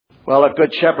Well, at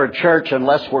Good Shepherd Church,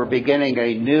 unless we're beginning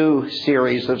a new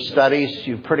series of studies,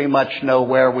 you pretty much know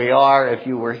where we are if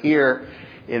you were here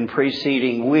in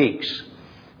preceding weeks.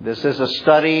 This is a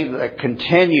study that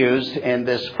continues in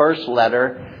this first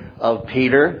letter of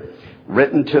Peter,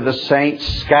 written to the saints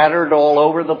scattered all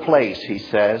over the place, he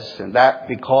says, and that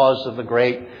because of the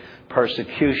great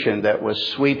persecution that was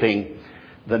sweeping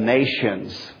the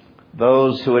nations.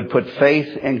 Those who had put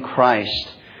faith in Christ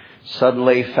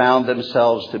suddenly found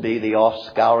themselves to be the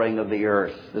offscouring of the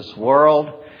earth. This world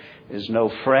is no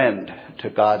friend to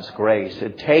God's grace.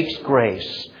 It takes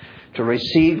grace to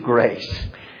receive grace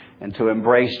and to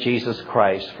embrace Jesus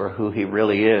Christ for who he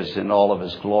really is in all of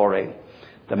his glory.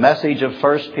 The message of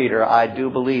 1 Peter, I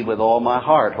do believe with all my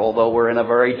heart, although we're in a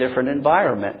very different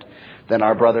environment than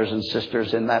our brothers and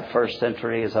sisters in that first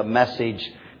century, is a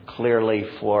message clearly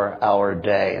for our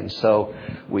day. And so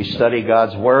we study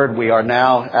God's Word. We are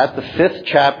now at the 5th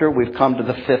chapter. We've come to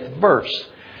the 5th verse.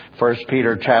 1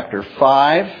 Peter chapter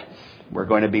 5. We're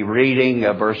going to be reading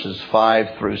verses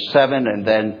 5 through 7 and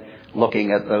then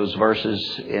looking at those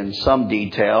verses in some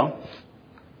detail.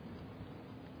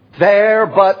 There,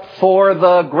 but for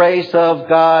the grace of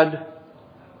God.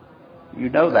 You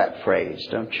know that phrase,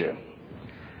 don't you?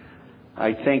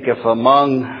 I think if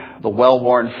among the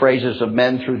well-worn phrases of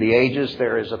men through the ages,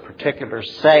 there is a particular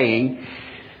saying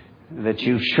that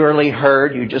you've surely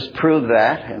heard, you just proved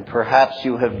that, and perhaps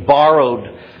you have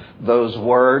borrowed those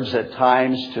words at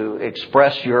times to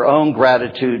express your own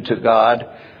gratitude to God.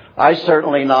 I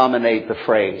certainly nominate the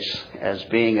phrase as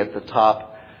being at the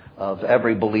top of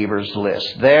every believer's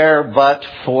list. There, but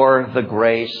for the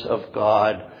grace of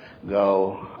God,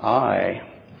 go I.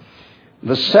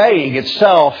 The saying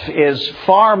itself is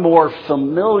far more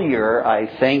familiar, I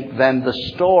think, than the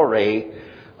story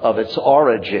of its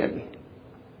origin.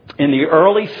 In the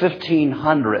early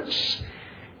 1500s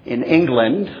in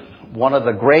England, one of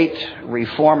the great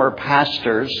reformer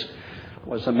pastors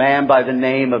was a man by the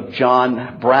name of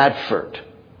John Bradford.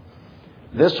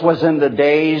 This was in the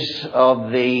days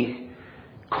of the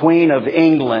Queen of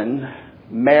England,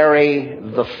 Mary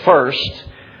I.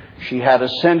 She had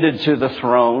ascended to the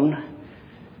throne.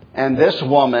 And this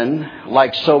woman,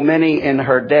 like so many in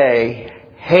her day,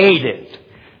 hated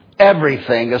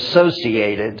everything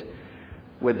associated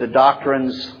with the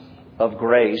doctrines of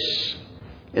grace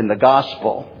in the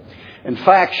gospel. In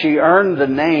fact, she earned the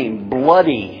name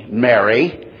Bloody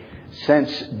Mary,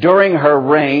 since during her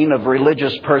reign of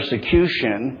religious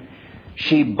persecution,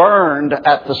 she burned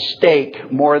at the stake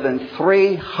more than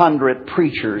 300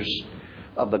 preachers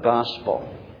of the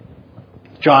gospel.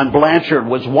 John Blanchard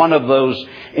was one of those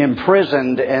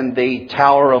imprisoned in the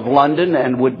Tower of London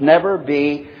and would never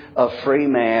be a free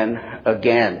man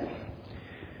again.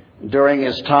 During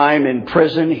his time in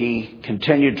prison, he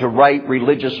continued to write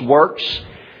religious works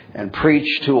and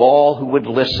preach to all who would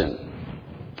listen.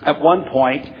 At one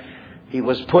point, he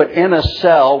was put in a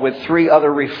cell with 3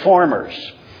 other reformers,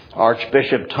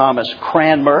 Archbishop Thomas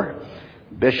Cranmer,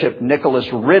 Bishop Nicholas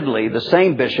Ridley, the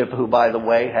same bishop who, by the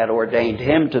way, had ordained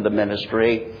him to the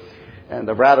ministry, and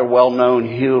the rather well-known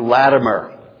Hugh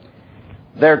Latimer.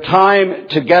 Their time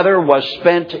together was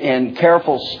spent in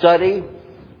careful study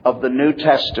of the New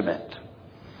Testament.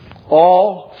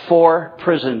 All 4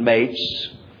 prison mates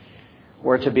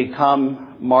were to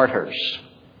become martyrs.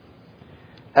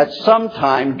 At some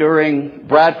time during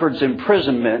Bradford's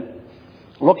imprisonment,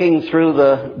 looking through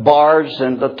the bars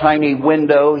and the tiny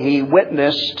window, he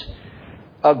witnessed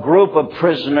a group of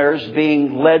prisoners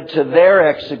being led to their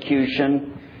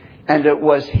execution, and it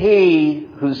was he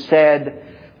who said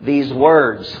these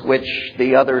words, which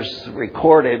the others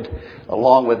recorded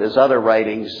along with his other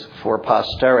writings for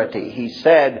posterity. He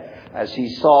said, as he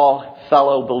saw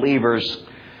fellow believers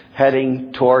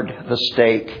heading toward the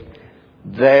stake,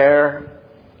 "There,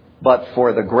 but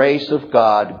for the grace of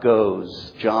God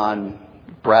goes John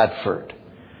Bradford."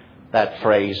 That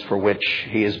phrase for which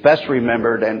he is best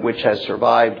remembered and which has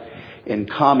survived in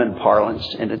common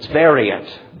parlance in its variant,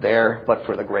 "There, but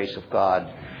for the grace of God,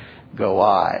 go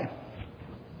I."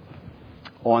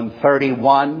 On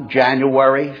 31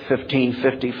 January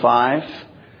 1555,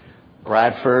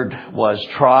 Bradford was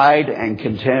tried and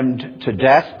condemned to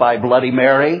death by Bloody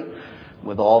Mary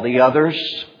with all the others.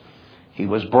 He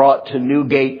was brought to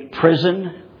Newgate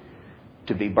Prison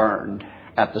to be burned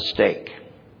at the stake.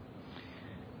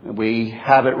 We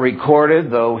have it recorded,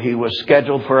 though he was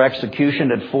scheduled for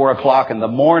execution at 4 o'clock in the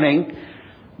morning,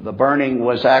 the burning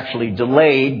was actually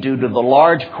delayed due to the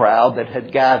large crowd that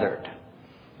had gathered.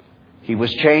 He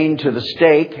was chained to the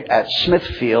stake at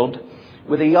Smithfield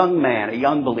with a young man, a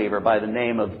young believer by the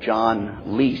name of John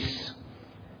Lees.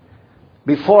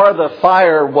 Before the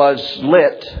fire was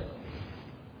lit,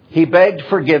 He begged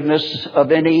forgiveness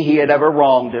of any he had ever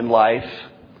wronged in life,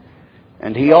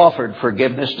 and he offered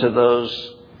forgiveness to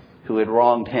those who had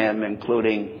wronged him,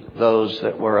 including those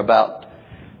that were about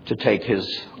to take his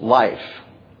life.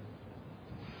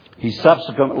 He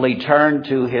subsequently turned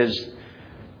to his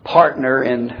partner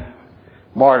in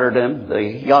martyrdom, the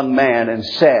young man, and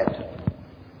said,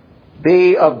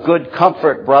 "Be of good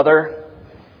comfort, brother,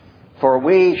 for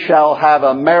we shall have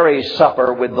a merry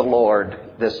supper with the Lord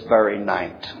this very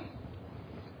night."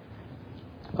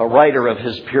 A writer of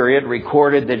his period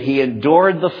recorded that he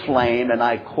endured the flame, and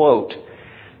I quote,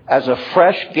 "as a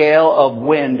fresh gale of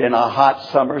wind in a hot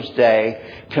summer's day,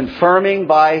 confirming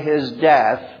by his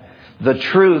death the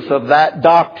truth of that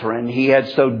doctrine he had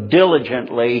so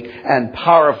diligently and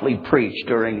powerfully preached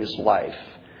during his life."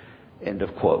 End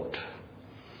of quote.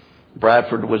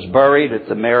 Bradford was buried at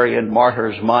the Marian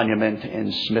Martyrs Monument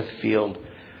in Smithfield,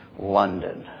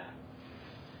 London.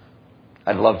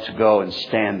 I'd love to go and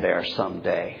stand there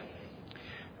someday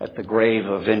at the grave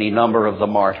of any number of the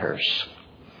martyrs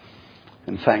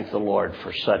and thank the Lord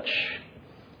for such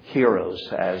heroes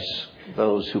as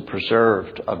those who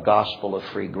preserved a gospel of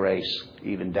free grace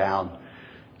even down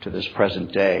to this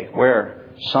present day, where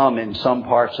some in some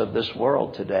parts of this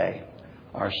world today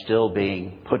are still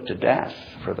being put to death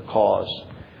for the cause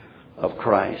of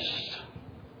Christ.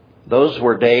 Those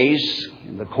were days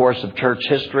in the course of church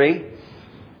history,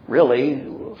 really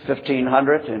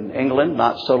 1500 in England,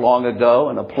 not so long ago,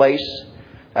 in a place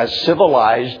as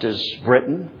civilized as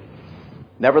Britain.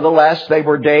 Nevertheless, they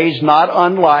were days not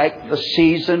unlike the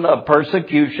season of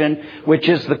persecution, which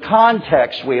is the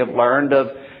context we have learned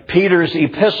of Peter's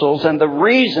epistles, and the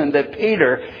reason that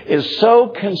Peter is so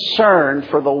concerned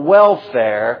for the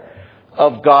welfare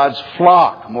of God's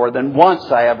flock. More than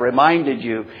once I have reminded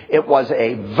you, it was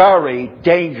a very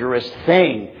dangerous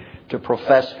thing to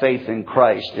profess faith in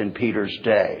Christ in Peter's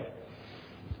day.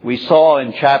 We saw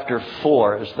in chapter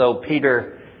 4, as though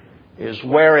Peter is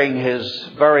wearing his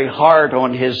very heart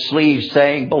on his sleeve,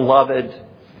 saying, "Beloved,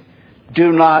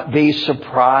 do not be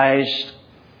surprised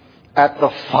at the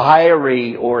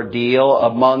fiery ordeal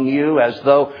among you, as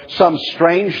though some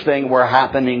strange thing were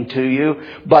happening to you,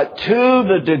 but to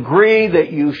the degree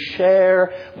that you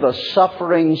share the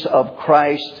sufferings of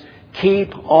Christ,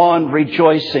 keep on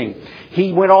rejoicing."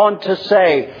 He went on to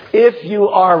say, if you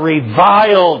are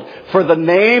reviled for the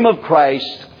name of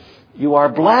Christ, you are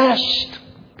blessed,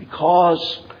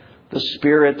 because the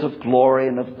Spirit of glory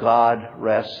and of God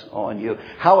rests on you.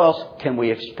 How else can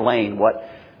we explain what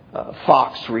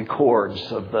Fox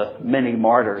records of the many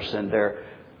martyrs and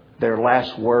their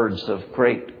last words of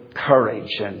great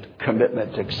courage and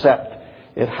commitment, except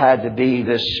it had to be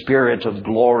this Spirit of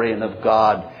glory and of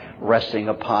God resting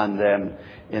upon them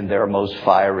in their most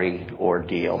fiery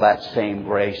ordeal. That same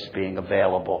grace being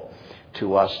available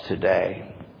to us today.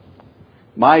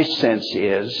 My sense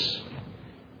is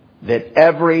that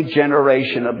every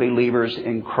generation of believers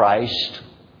in Christ,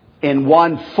 in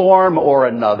one form or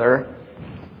another,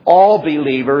 all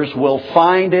believers will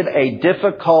find it a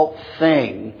difficult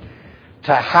thing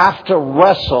to have to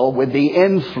wrestle with the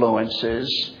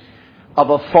influences of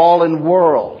a fallen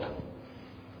world,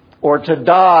 or to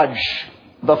dodge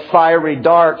the fiery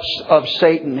darts of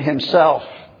Satan himself.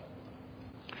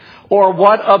 Or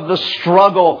what of the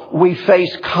struggle we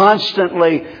face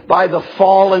constantly by the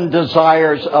fallen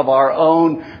desires of our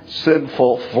own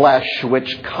sinful flesh,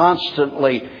 which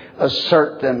constantly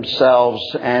assert themselves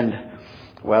and,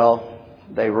 well,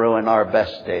 they ruin our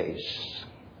best days.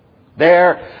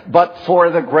 There, but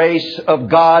for the grace of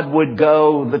God, would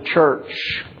go the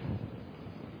church.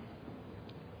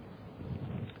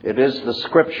 It is the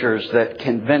Scriptures that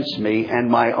convince me,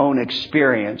 and my own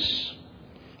experience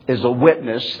is a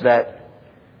witness that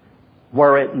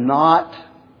were it not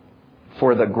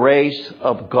for the grace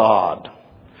of God,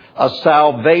 a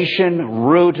salvation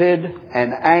rooted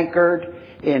and anchored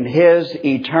in His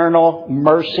eternal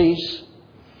mercies,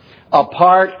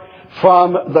 apart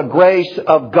from the grace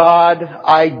of God,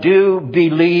 I do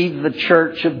believe the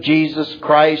Church of Jesus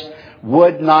Christ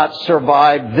would not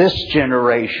survive this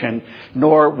generation,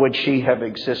 nor would she have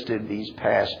existed these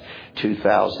past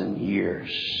 2,000 years.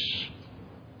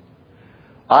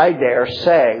 I dare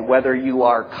say, whether you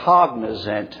are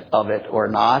cognizant of it or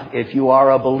not, if you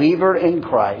are a believer in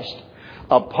Christ,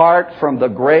 apart from the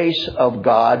grace of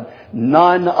God,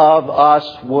 none of us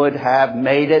would have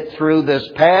made it through this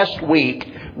past week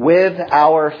with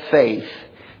our faith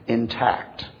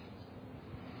intact.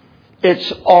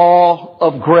 It's all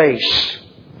of grace.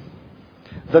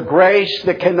 The grace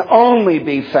that can only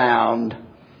be found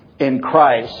in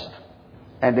Christ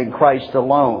and in Christ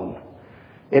alone.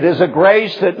 It is a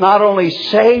grace that not only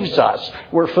saves us,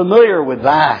 we're familiar with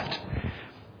that,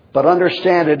 but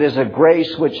understand it is a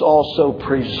grace which also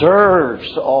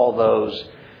preserves all those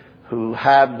who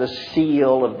have the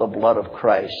seal of the blood of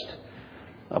Christ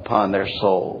upon their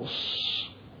souls.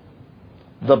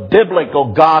 The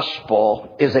biblical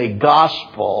gospel is a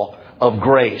gospel of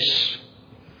grace.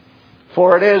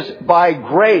 For it is by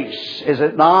grace, is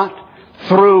it not?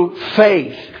 Through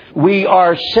faith we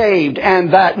are saved,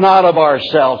 and that not of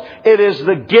ourselves. It is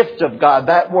the gift of God.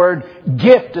 That word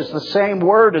gift is the same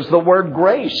word as the word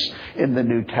grace in the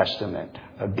New Testament.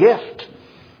 A gift,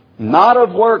 not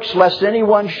of works, lest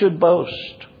anyone should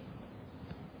boast.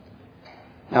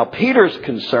 Now, Peter's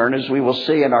concern, as we will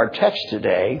see in our text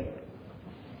today,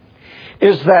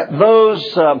 is that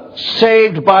those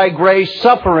saved by grace,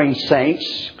 suffering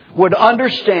saints, would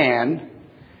understand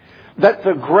that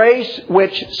the grace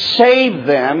which saved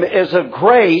them is a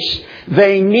grace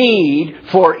they need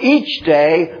for each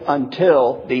day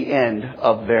until the end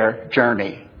of their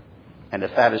journey. And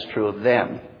if that is true of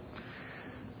them,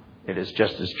 it is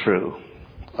just as true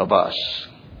of us.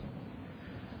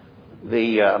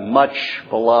 The much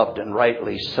beloved, and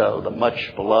rightly so, the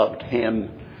much beloved hymn,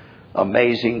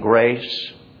 Amazing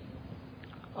Grace,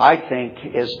 I think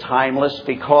is timeless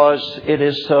because it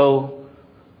is so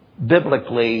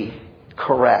biblically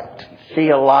correct,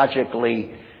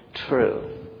 theologically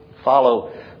true.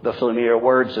 Follow the familiar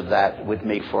words of that with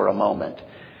me for a moment.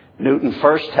 Newton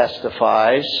first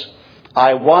testifies,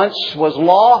 I once was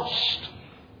lost,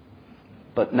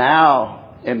 but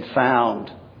now am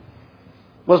found.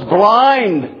 Was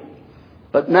blind,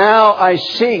 but now I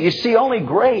see. You see, only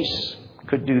grace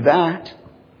could do that.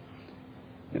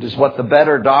 It is what the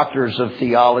better doctors of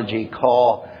theology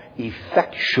call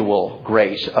effectual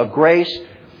grace. A grace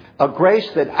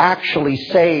that actually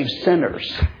saves sinners.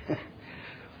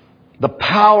 The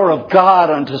power of God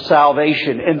unto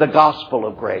salvation in the gospel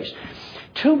of grace.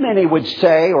 Too many would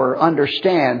say or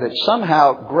understand that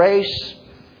somehow grace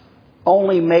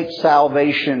only makes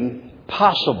salvation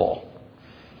possible.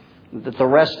 That the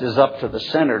rest is up to the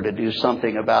sinner to do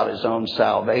something about his own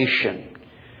salvation.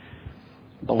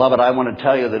 Beloved, I want to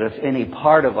tell you that if any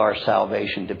part of our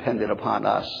salvation depended upon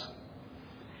us,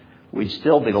 we'd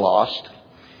still be lost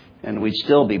and we'd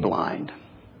still be blind.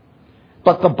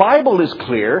 But the Bible is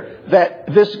clear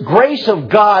that this grace of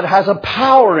God has a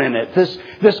power in it.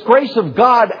 This grace of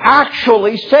God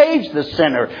actually saves the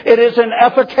sinner. It is an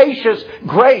efficacious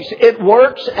grace. It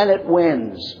works and it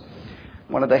wins.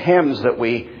 One of the hymns that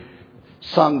we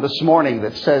sung this morning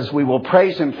that says we will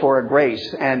praise Him for a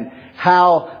grace, and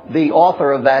how the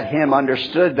author of that hymn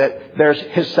understood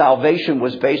that his salvation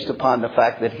was based upon the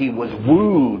fact that he was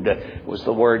wooed, was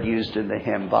the word used in the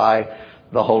hymn, by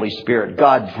the Holy Spirit.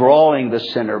 God drawing the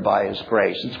sinner by His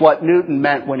grace. It's what Newton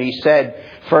meant when he said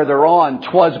further on,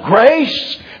 "'Twas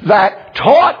grace that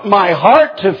taught my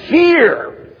heart to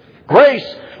fear."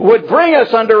 Grace would bring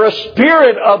us under a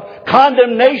spirit of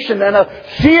condemnation and a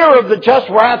fear of the just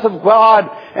wrath of God.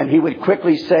 And he would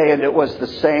quickly say, and it was the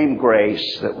same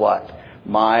grace that what?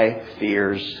 My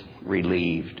fears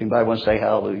relieved. Anybody want to say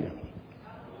hallelujah?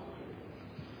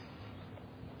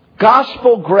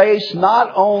 Gospel grace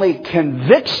not only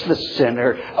convicts the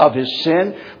sinner of his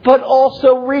sin, but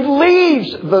also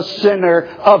relieves the sinner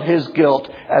of his guilt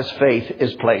as faith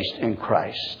is placed in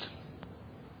Christ.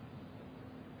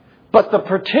 But the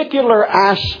particular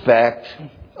aspect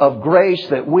of grace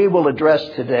that we will address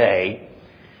today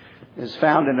is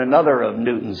found in another of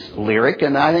Newton's lyric,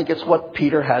 and I think it's what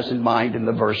Peter has in mind in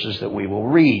the verses that we will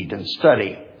read and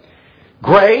study.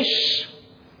 Grace,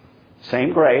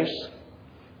 same grace,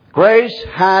 grace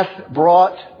hath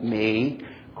brought me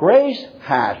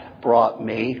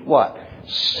what?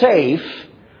 Safe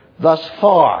thus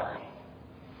far.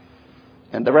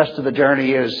 And the rest of the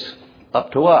journey is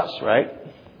up to us, right?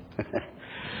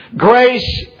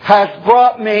 Grace hath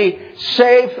brought me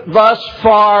safe thus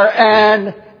far,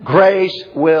 and grace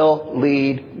will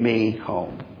lead me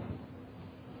home.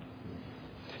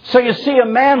 So you see, a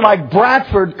man like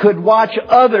Bradford could watch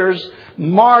others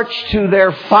march to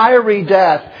their fiery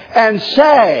death and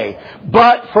say,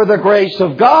 "But for the grace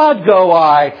of God go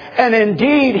I." And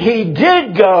indeed he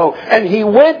did go, and he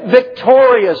went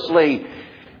victoriously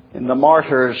in the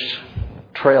martyr's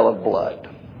trail of blood.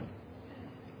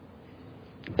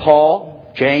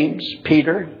 Paul, James,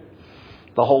 Peter,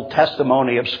 the whole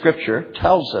testimony of Scripture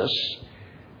tells us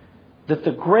that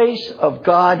the grace of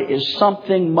God is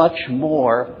something much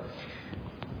more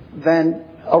than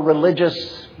a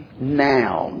religious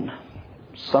noun,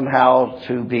 somehow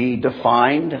to be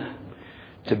defined,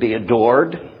 to be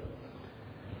adored.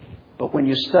 But when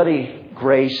you study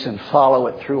grace and follow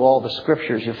it through all the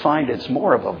scriptures, you find it's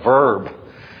more of a verb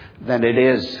than it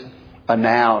is a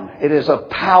noun. It is a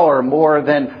power more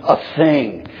than a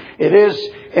thing. It is,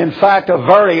 in fact, a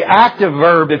very active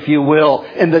verb, if you will,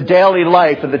 in the daily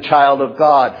life of the child of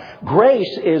God.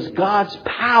 Grace is God's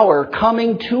power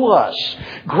coming to us.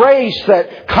 Grace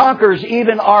that conquers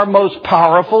even our most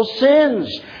powerful sins.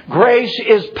 Grace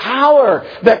is power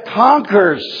that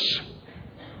conquers.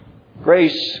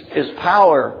 Grace is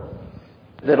power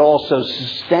that also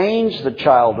sustains the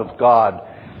child of God.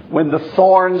 When the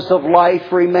thorns of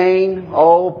life remain,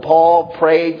 Paul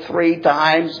prayed 3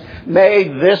 times, may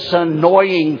this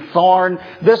annoying thorn,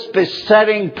 this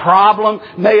besetting problem,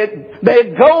 may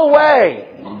it go away.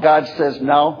 And God says,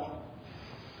 no.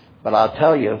 But I'll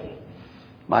tell you,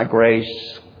 my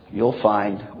grace, you'll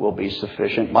find, will be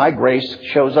sufficient. My grace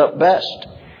shows up best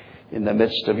in the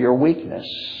midst of your weakness.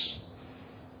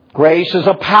 Grace is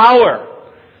a power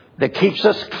that keeps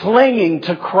us clinging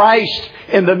to Christ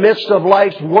in the midst of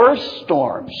life's worst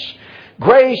storms.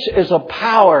 Grace is a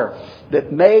power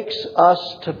that makes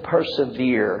us to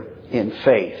persevere in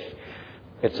faith.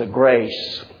 It's a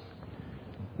grace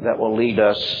that will lead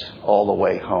us all the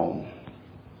way home.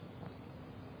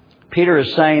 Peter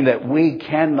is saying that we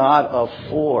cannot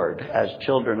afford, as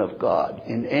children of God,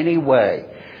 in any way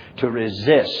to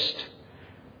resist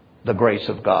the grace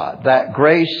of God. That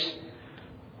grace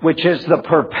which is the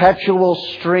perpetual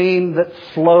stream that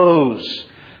flows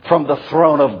from the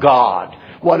throne of God.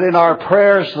 What in our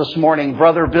prayers this morning,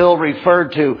 Brother Bill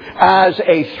referred to as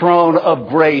a throne of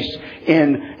grace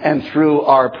in and through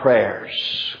our prayers.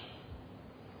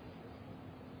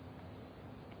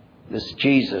 This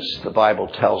Jesus, the Bible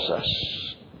tells us,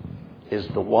 is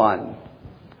the one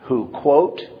who,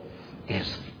 quote,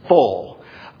 is full.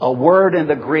 A word in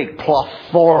the Greek,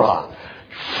 plethora.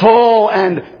 Full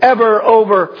and ever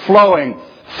overflowing,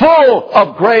 full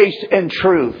of grace and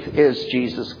truth is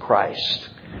Jesus Christ.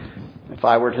 If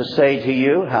I were to say to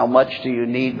you, how much do you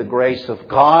need the grace of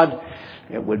God?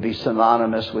 It would be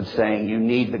synonymous with saying you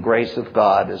need the grace of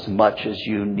God as much as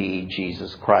you need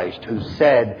Jesus Christ, who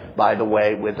said, by the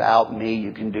way, without me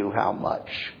you can do how much?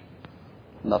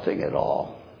 Nothing at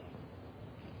all.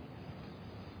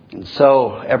 And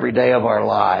so every day of our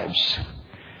lives,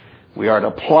 we are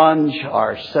to plunge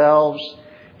ourselves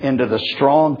into the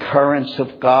strong currents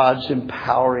of God's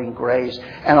empowering grace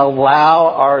and allow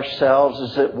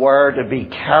ourselves, as it were, to be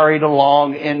carried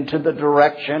along into the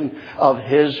direction of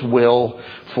His will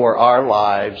for our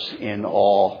lives in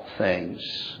all things.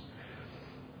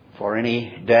 For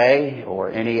any day or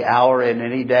any hour in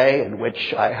any day in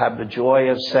which I have the joy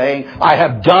of saying, I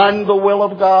have done the will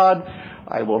of God,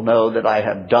 I will know that I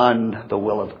have done the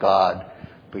will of God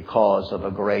because of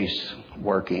a grace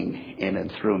working in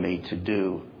and through me to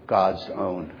do God's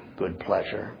own good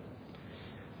pleasure.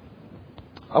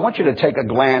 I want you to take a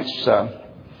glance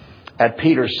at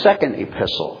Peter's second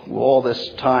epistle. All this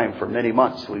time, for many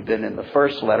months, we've been in the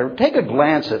first letter. Take a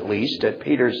glance at least at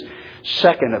Peter's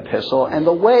second epistle and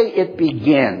the way it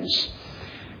begins.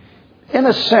 In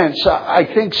a sense, I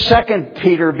think 2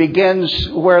 Peter begins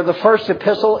where the first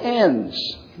epistle ends.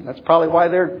 That's probably why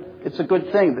it's a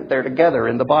good thing that they're together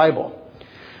in the Bible.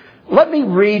 Let me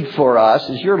read for us,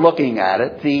 as you're looking at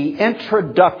it, the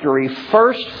introductory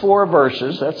first 4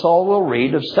 verses. That's all we'll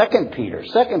read of 2 Peter.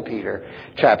 2 Peter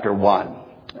chapter 1.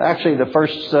 Actually, the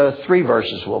first 3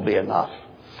 verses will be enough.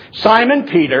 Simon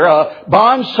Peter, a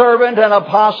bondservant and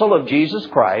apostle of Jesus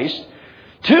Christ,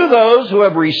 to those who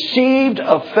have received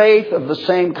a faith of the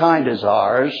same kind as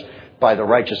ours, by the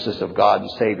righteousness of God and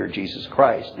Savior Jesus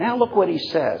Christ. Now look what he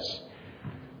says.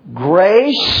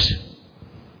 Grace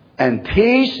and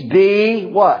peace be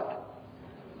what?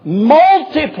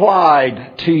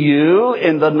 Multiplied to you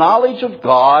in the knowledge of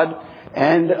God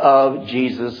and of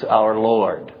Jesus our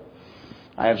Lord.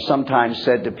 I have sometimes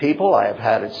said to people, I have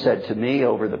had it said to me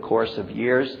over the course of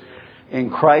years,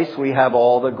 in Christ we have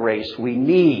all the grace we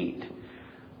need.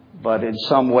 But in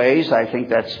some ways, I think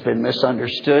that's been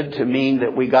misunderstood to mean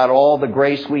that we got all the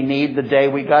grace we need the day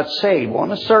we got saved. Well,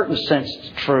 in a certain sense,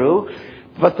 it's true.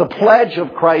 But the pledge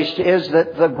of Christ is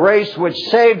that the grace which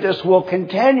saved us will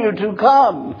continue to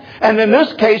come. And in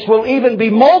this case, will even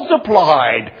be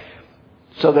multiplied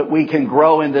so that we can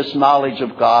grow in this knowledge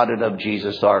of God and of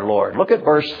Jesus our Lord. Look at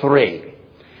verse 3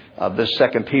 of this 2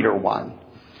 Peter 1.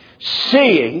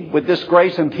 Seeing, with this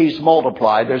grace and peace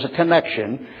multiplied, there's a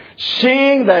connection.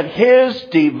 Seeing that His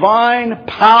divine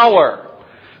power,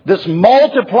 this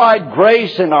multiplied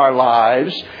grace in our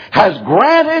lives, has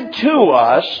granted to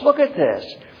us, look at this,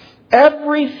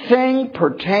 everything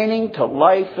pertaining to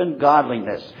life and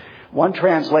godliness. One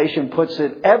translation puts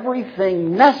it,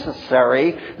 everything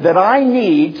necessary that I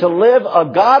need to live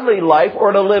a godly life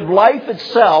or to live life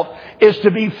itself is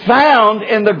to be found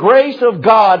in the grace of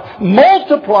God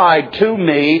multiplied to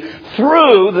me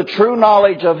through the true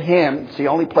knowledge of Him. It's the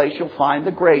only place you'll find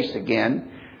the grace again.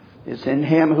 Is in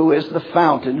Him who is the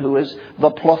fountain, who is the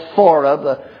plethora,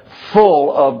 the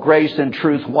full of grace and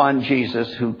truth, one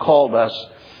Jesus, who called us,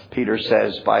 Peter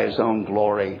says, by His own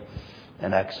glory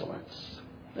and excellence.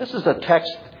 This is a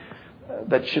text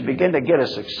that should begin to get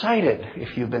us excited.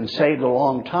 If you've been saved a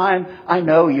long time, I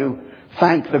know you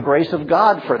thank the grace of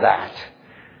God for that.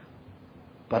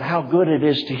 But how good it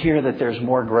is to hear that there's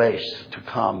more grace to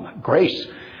come. Grace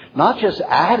not just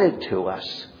added to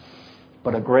us,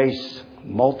 but a grace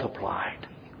multiplied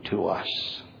to us.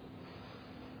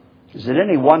 Is it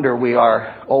any wonder we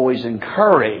are always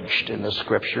encouraged in the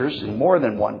Scriptures, in more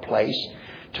than one place,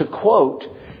 to quote,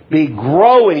 be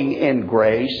growing in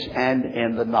grace and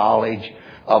in the knowledge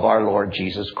of our Lord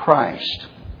Jesus Christ.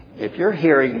 If you're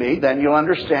hearing me, then you'll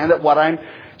understand that what I'm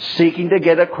seeking to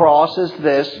get across is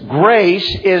this. Grace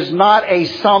is not a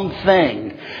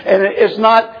something. And it's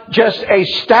not just a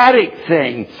static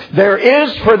thing. There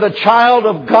is for the child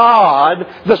of God,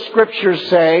 the Scriptures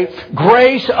say,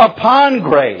 grace upon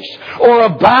grace, or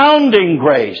abounding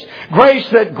grace. Grace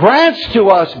that grants to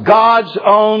us God's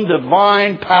own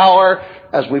divine power,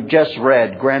 as we've just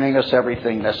read, granting us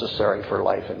everything necessary for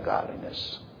life and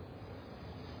godliness.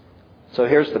 So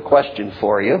here's the question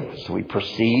for you as we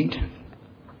proceed.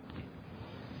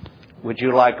 Would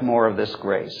you like more of this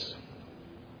grace?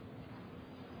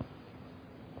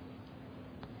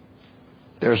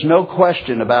 There's no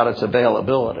question about its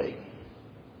availability.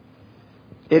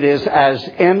 It is as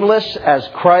endless as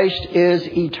Christ is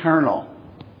eternal.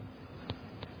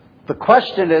 The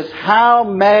question is, how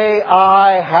may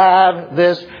I have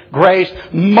this grace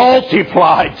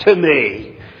multiplied to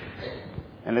me?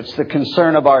 And it's the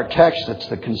concern of our text. It's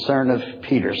the concern of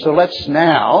Peter. So it's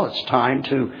time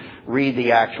to read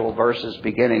the actual verses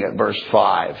beginning at verse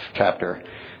 5, chapter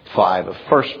 5 of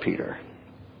 1 Peter.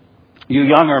 You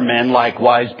younger men,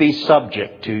 likewise, be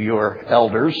subject to your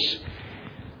elders.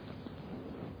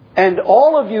 And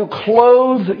all of you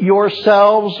clothe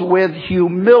yourselves with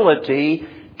humility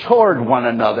toward one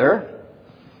another.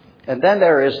 And then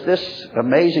there is this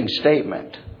amazing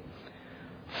statement.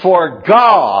 For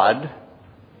God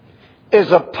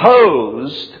is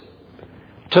opposed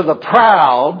to the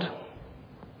proud,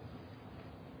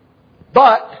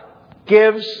 but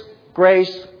gives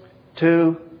grace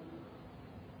to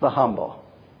the humble.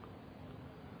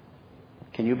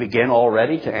 Can you begin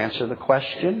already to answer the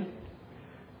question?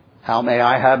 How may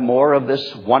I have more of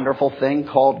this wonderful thing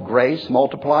called grace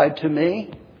multiplied to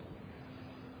me?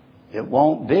 It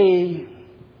won't be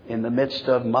in the midst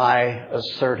of my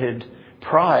asserted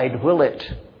pride, will it?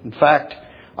 In fact,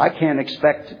 I can't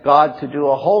expect God to do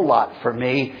a whole lot for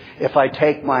me if I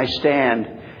take my stand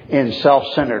in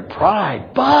self-centered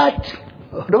pride. But,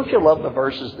 don't you love the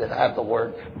verses that have the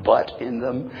word but in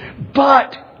them?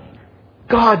 But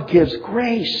God gives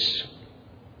grace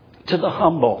to the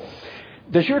humble.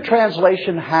 Does your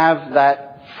translation have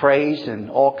that phrase in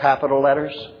all capital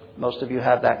letters? Most of you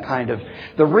have that kind of...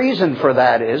 The reason for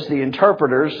that is the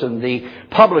interpreters and the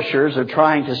publishers are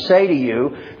trying to say to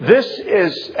you, this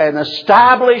is an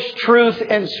established truth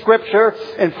in Scripture.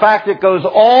 In fact, it goes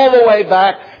all the way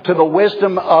back to the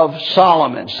wisdom of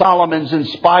Solomon, Solomon's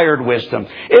inspired wisdom.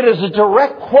 It is a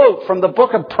direct quote from the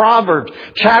book of Proverbs,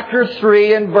 chapter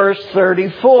 3 and verse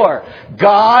 34.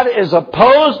 God is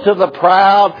opposed to the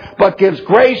proud, but gives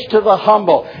grace to the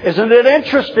humble. Isn't it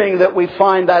interesting that we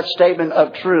find that statement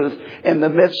of truth in the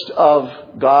midst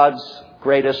of God's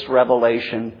greatest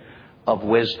revelation of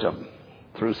wisdom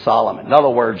through Solomon? In other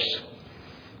words,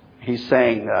 he's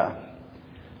saying,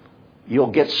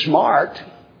 you'll get smart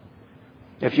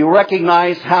if you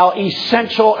recognize how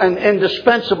essential and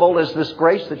indispensable is this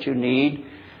grace that you need.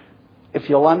 If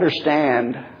you'll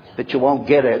understand that you won't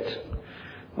get it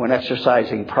when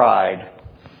exercising pride,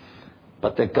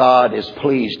 but that God is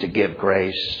pleased to give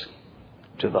grace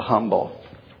to the humble.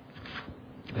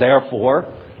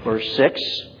 Therefore, verse 6,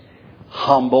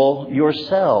 humble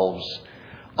yourselves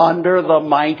under the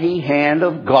mighty hand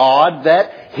of God,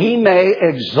 that He may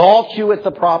exalt you at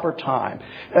the proper time.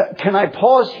 Can I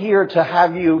pause here to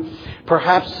have you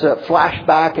perhaps flash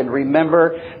back and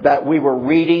remember that we were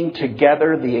reading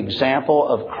together the example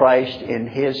of Christ in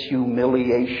His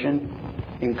humiliation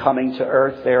in coming to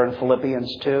earth there in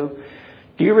Philippians 2?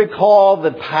 Do you recall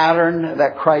the pattern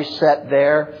that Christ set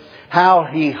there? How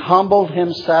He humbled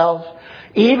Himself,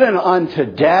 even unto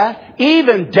death,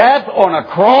 even death on a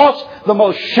cross, the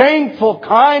most shameful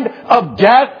kind of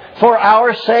death for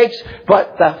our sakes.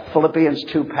 But the Philippians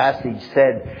 2 passage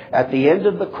said, at the end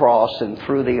of the cross and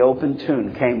through the open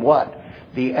tomb came what?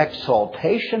 The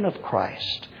exaltation of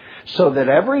Christ. So that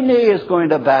every knee is going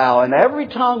to bow and every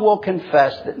tongue will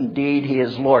confess that indeed He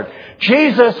is Lord.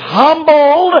 Jesus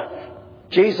humbled,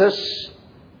 Jesus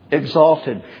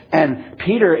exalted. And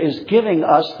Peter is giving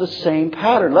us the same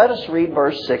pattern. Let us read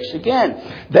verse 6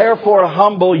 again. Therefore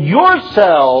humble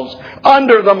yourselves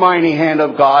under the mighty hand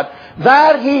of God,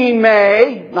 that He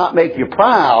may not make you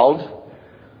proud,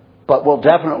 but will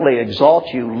definitely exalt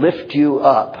you, lift you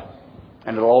up.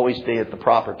 And it'll always be at the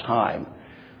proper time.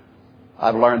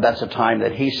 I've learned that's a time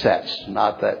that He sets,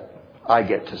 not that I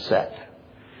get to set.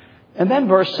 And then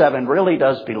verse 7 really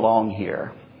does belong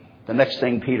here. The next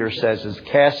thing Peter says is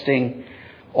casting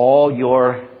all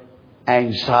your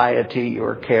anxiety,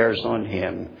 your cares on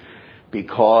Him,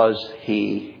 because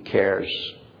He cares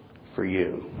for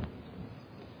you.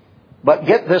 But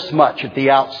get this much at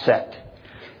the outset.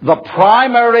 The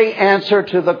primary answer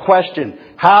to the question,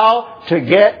 how to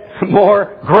get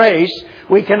more grace,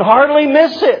 we can hardly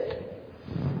miss it.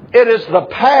 It is the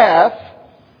path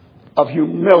of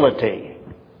humility.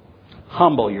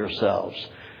 Humble yourselves.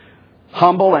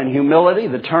 Humble and humility,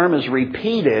 the term is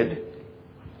repeated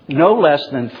no less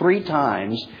than 3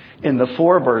 times in the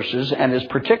 4 verses and is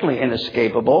particularly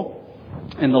inescapable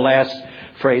in the last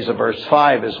phrase of verse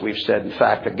 5, as we've said. In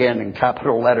fact, again, in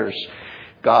capital letters,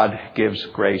 God gives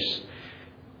grace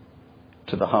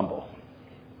to the humble.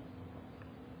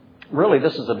 Really,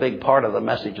 this is a big part of the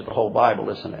message of the whole Bible,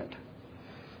 isn't it?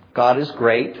 God is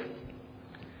great,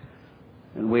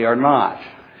 and we are not.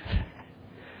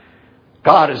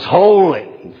 God is holy.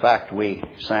 In fact, we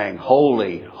sang,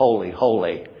 holy, holy,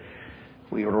 holy.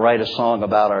 If we were to write a song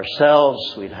about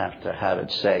ourselves, we'd have to have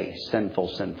it say, sinful,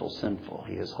 sinful, sinful.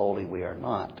 He is holy, we are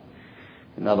not.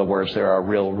 In other words, there are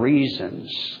real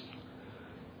reasons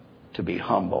to be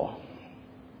humble.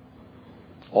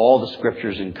 All the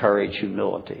Scriptures encourage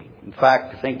humility. In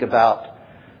fact, think about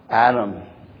Adam,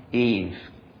 Eve,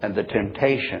 and the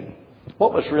temptation.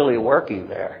 What was really working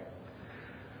there?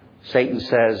 Satan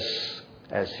says,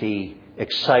 as he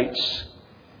excites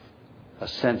a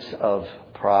sense of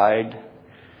pride,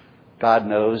 God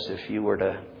knows if you were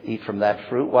to eat from that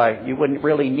fruit, why, you wouldn't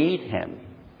really need Him.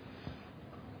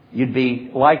 You'd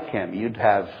be like Him. You'd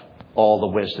have all the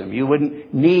wisdom. You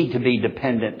wouldn't need to be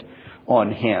dependent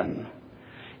on Him.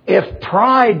 If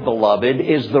pride, beloved,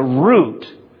 is the root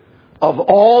of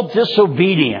all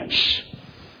disobedience,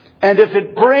 and if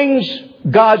it brings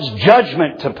God's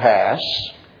judgment to pass,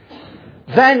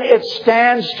 then it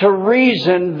stands to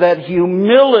reason that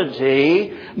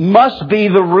humility must be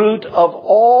the root of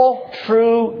all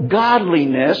true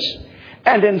godliness.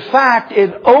 And in fact,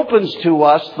 it opens to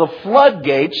us the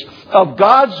floodgates of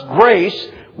God's grace,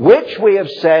 which we have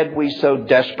said we so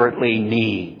desperately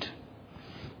need.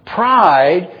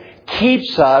 Pride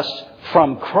keeps us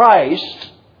from Christ,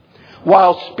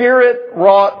 while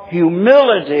Spirit-wrought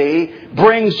humility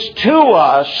brings to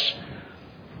us,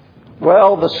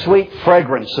 well, the sweet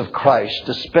fragrance of Christ,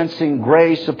 dispensing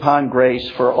grace upon grace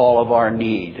for all of our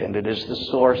need. And it is the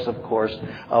source, of course,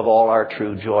 of all our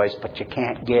true joys, but you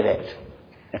can't get it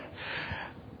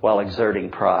while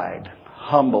exerting pride.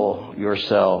 Humble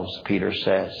yourselves, Peter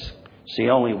says. It's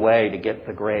the only way to get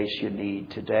the grace you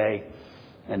need today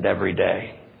and every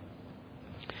day.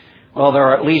 Well, there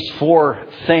are at least 4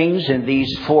 things in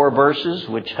these 4 verses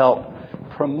which help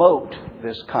promote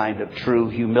this kind of true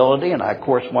humility. And I, of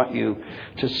course, want you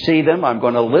to see them. I'm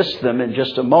going to list them in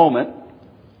just a moment.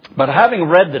 But having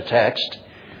read the text,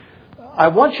 I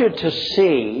want you to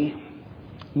see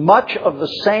much of the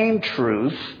same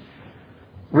truth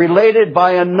related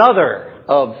by another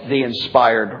of the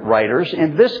inspired writers.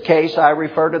 In this case, I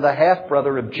refer to the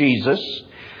half-brother of Jesus.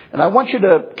 And I want you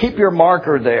to keep your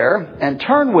marker there and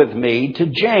turn with me to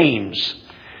James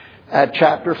at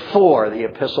chapter 4, the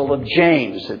Epistle of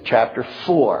James at chapter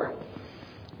 4.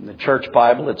 In the Church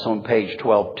Bible, it's on page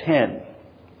 1210.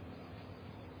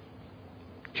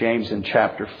 James in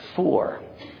chapter 4.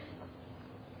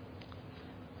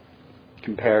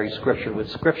 Comparing Scripture with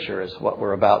Scripture is what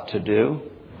we're about to do.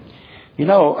 You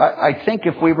know, I think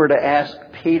if we were to ask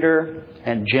Peter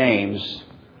and James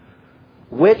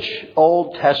which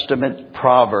Old Testament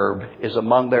proverb is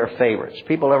among their favorites.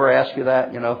 People ever ask you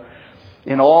that? You know,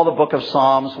 in all the book of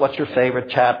Psalms, what's your favorite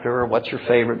chapter or what's your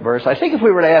favorite verse? I think if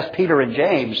we were to ask Peter and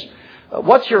James,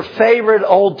 what's your favorite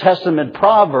Old Testament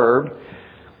proverb?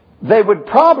 they would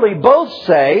probably both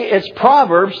say it's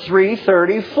Proverbs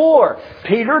 3:34.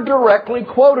 Peter directly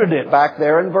quoted it back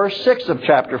there in verse 6 of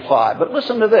chapter 5. But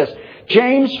listen to this.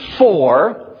 James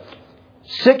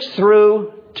 4:6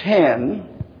 through 10.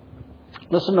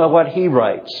 Listen to what he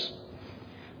writes.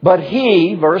 But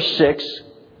he, verse 6,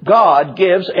 God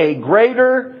gives a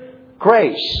greater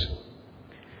grace.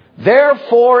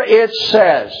 Therefore it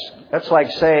says, that's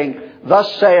like saying,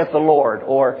 thus saith the Lord,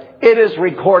 or it is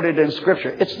recorded in Scripture.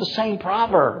 It's the same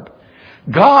proverb.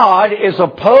 God is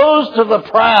opposed to the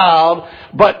proud,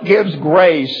 but gives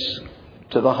grace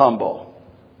to the humble.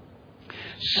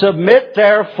 Submit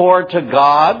therefore to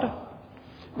God.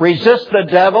 Resist the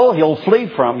devil, he'll flee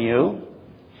from you.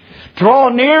 Draw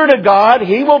near to God,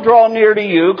 he will draw near to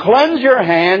you. Cleanse your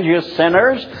hands, you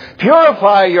sinners.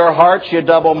 Purify your hearts, you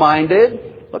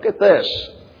double-minded. Look at this.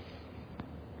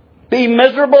 Be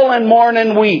miserable and mourn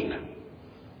and weep.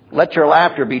 Let your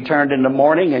laughter be turned into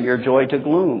mourning and your joy to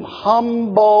gloom.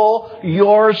 Humble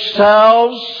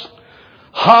yourselves.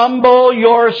 Humble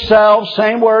yourselves.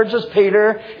 Same words as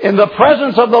Peter. In the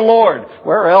presence of the Lord.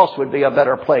 Where else would be a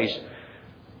better place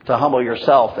to humble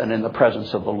yourself than in the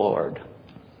presence of the Lord?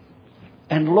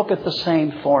 And look at the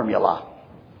same formula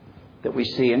that we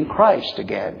see in Christ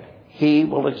again. He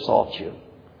will exalt you.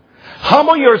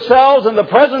 Humble yourselves in the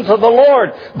presence of the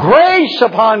Lord. Grace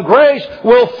upon grace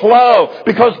will flow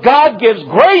because God gives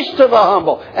grace to the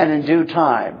humble. And in due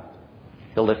time,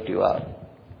 He'll lift you up.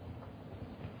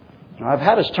 Now, I've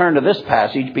had us turn to this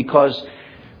passage because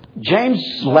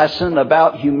James' lesson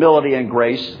about humility and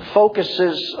grace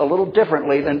focuses a little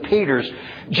differently than Peter's.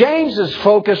 James is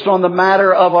focused on the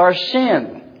matter of our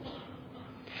sin.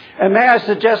 And may I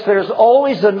suggest there's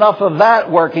always enough of that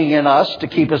working in us to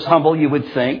keep us humble, you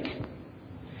would think.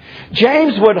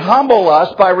 James would humble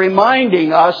us by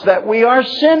reminding us that we are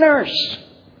sinners.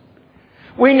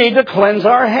 We need to cleanse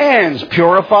our hands,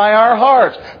 purify our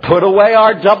hearts, put away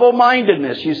our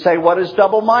double-mindedness. You say, what is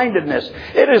double-mindedness?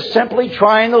 It is simply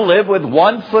trying to live with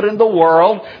one foot in the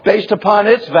world based upon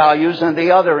its values and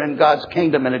the other in God's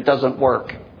kingdom, and it doesn't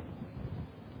work.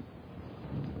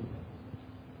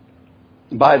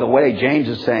 By the way, James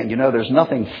is saying, there's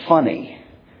nothing funny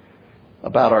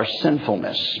about our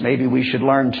sinfulness. Maybe we should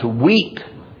learn to weep,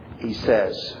 he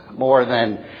says, more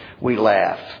than we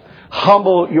laugh.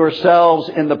 Humble yourselves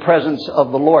in the presence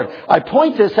of the Lord. I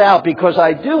point this out because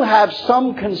I do have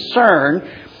some concern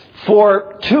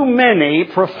for too many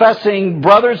professing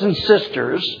brothers and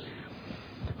sisters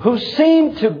who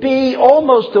seem to be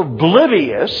almost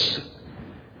oblivious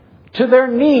to their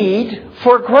need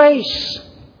for grace.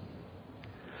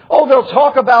 Oh, they'll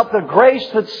talk about the grace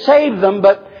that saved them,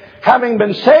 but having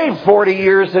been saved 40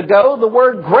 years ago, the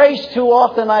word grace too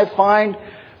often I find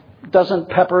doesn't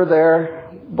pepper their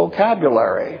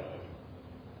vocabulary.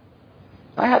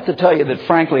 I have to tell you that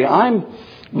frankly, I'm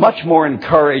much more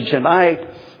encouraged and I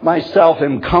myself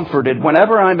am comforted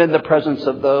whenever I'm in the presence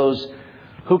of those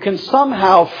who can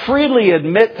somehow freely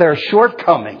admit their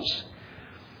shortcomings,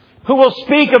 who will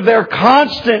speak of their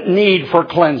constant need for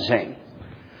cleansing.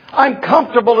 I'm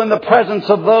comfortable in the presence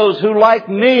of those who, like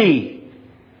me,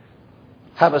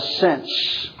 have a sense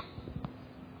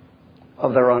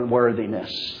of their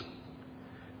unworthiness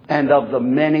and of the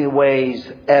many ways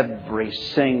every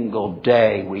single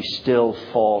day we still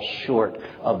fall short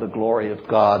of the glory of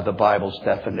God, the Bible's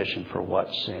definition for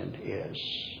what sin is.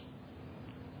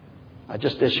 I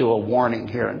just issue a warning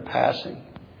here in passing.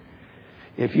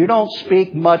 If you don't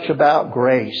speak much about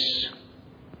grace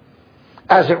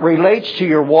as it relates to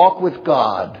your walk with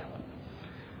God,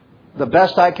 the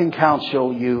best I can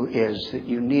counsel you is that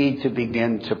you need to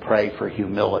begin to pray for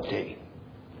humility.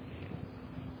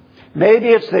 Maybe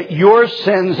it's that your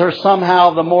sins are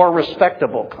somehow the more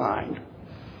respectable kind,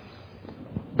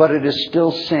 but it is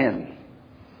still sin.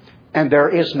 And there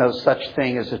is no such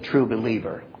thing as a true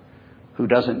believer who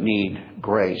doesn't need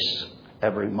grace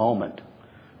every moment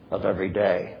of every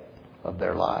day of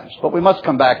their lives. But we must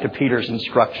come back to Peter's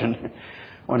instruction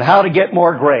on how to get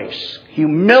more grace.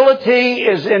 Humility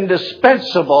is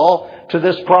indispensable to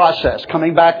this process.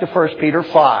 Coming back to 1 Peter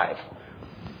 5.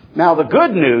 Now, the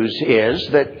good news is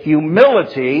that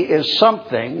humility is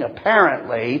something,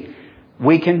 apparently,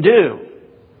 we can do.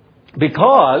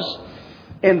 Because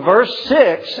in verse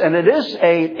 6, and it is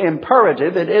an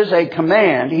imperative, it is a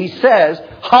command, he says,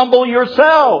 humble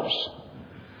yourselves.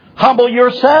 Humble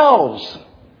yourselves.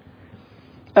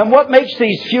 And what makes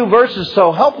these few verses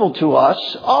so helpful to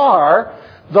us are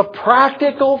the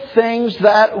practical things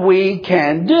that we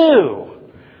can do.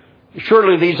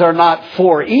 Surely these are not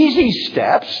 4 easy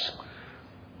steps,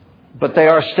 but they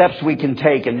are steps we can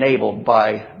take enabled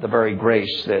by the very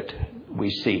grace that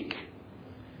we seek.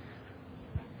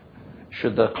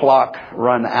 Should the clock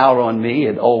run out on me,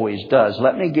 it always does.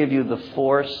 Let me give you the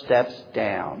 4 steps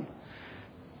down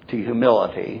to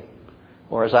humility,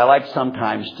 or as I like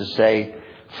sometimes to say,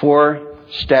 4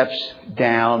 steps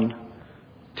down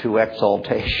to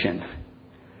exaltation.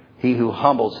 He who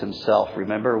humbles himself,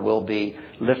 remember, will be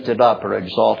lifted up or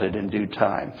exalted in due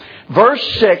time. Verse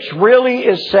 6 really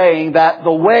is saying that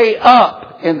the way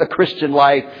up in the Christian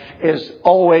life is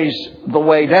always the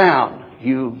way down.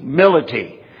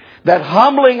 Humility. That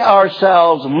humbling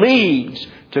ourselves leads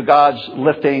to God's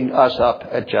lifting us up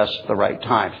at just the right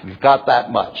time. We've got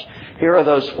that much. Here are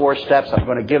those 4 steps. I'm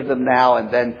going to give them now,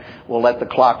 and then we'll let the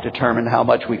clock determine how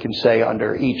much we can say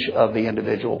under each of the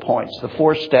individual points. The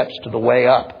 4 steps to the way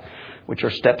up, which are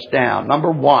steps down.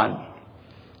 Number 1,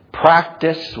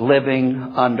 practice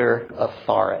living under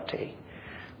authority.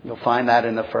 You'll find that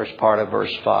in the first part of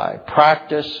verse 5.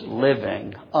 Practice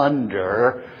living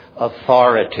under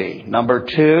authority. Number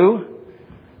 2,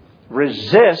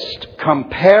 resist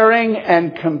comparing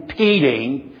and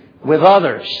competing with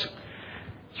others.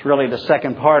 It's really the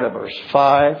second part of verse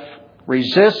 5.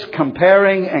 Resist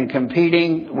comparing and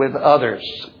competing with others.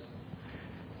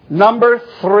 Number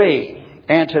 3,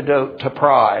 antidote to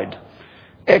pride.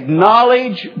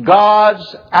 Acknowledge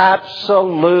God's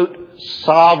absolute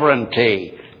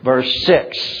sovereignty. Verse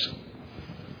 6.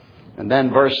 And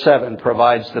then verse 7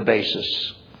 provides the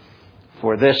basis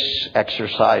for this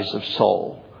exercise of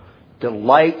soul.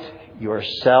 Delight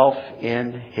yourself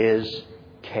in His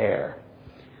care.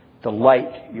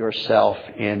 Delight yourself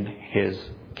in His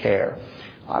care.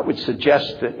 I would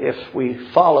suggest that if we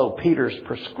follow Peter's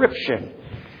prescription,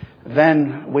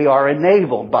 then we are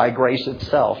enabled by grace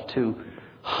itself to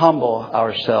humble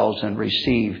ourselves and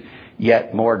receive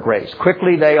yet more grace.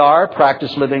 Quickly they are: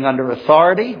 practice living under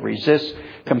authority, resist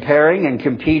comparing and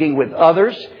competing with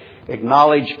others,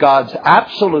 acknowledge God's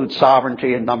absolute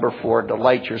sovereignty, and number 4,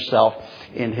 delight yourself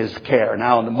in His care.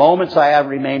 Now, in the moments I have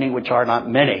remaining, which are not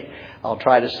many, I'll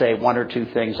try to say 1 or 2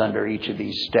 things under each of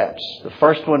these steps. The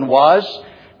first one was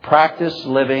practice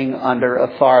living under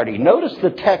authority. Notice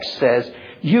the text says,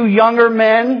 "You younger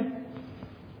men,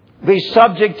 be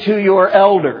subject to your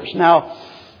elders." Now,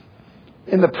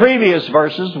 in the previous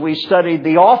verses, we studied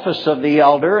the office of the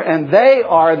elder, and they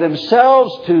are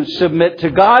themselves to submit to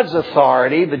God's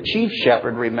authority, the chief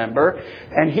shepherd, remember.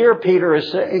 And here Peter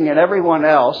is saying, and everyone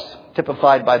else,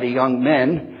 typified by the young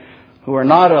men who are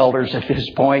not elders at this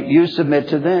point, you submit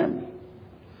to them.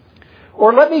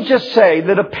 Or let me just say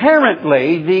that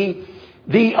apparently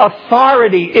the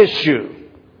authority issue,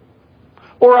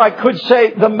 or I could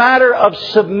say the matter of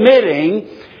submitting,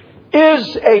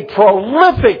 is a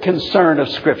prolific concern of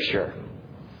Scripture.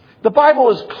 The Bible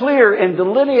is clear in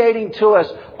delineating to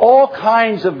us all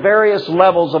kinds of various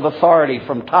levels of authority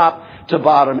from top to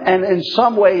bottom. And in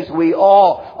some ways, we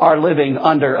all are living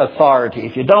under authority.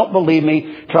 If you don't believe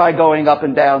me, try going up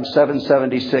and down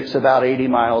 776 about 80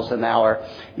 miles an hour.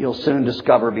 You'll soon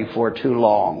discover before too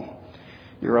long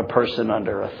you're a person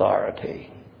under authority.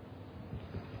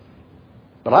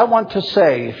 But I want to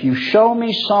say, if you show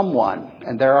me someone,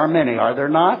 and there are many, are there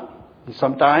not? And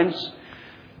sometimes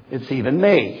it's even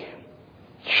me.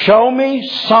 Show me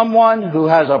someone who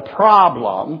has a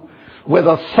problem with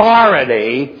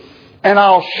authority, and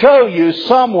I'll show you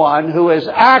someone who is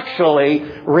actually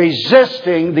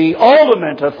resisting the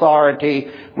ultimate authority,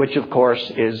 which of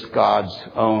course is God's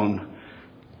own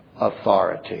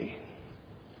authority.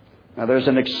 Now there's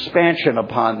an expansion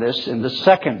upon this in the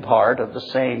second part of the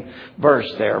same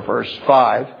verse there, verse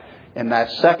 5. In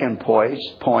that second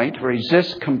point,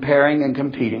 resist comparing and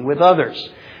competing with others.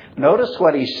 Notice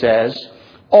what he says: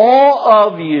 all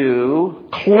of you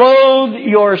clothe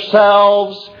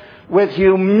yourselves with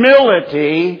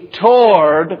humility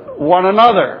toward one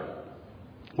another.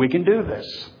 We can do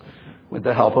this with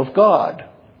the help of God.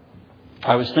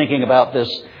 I was thinking about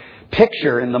this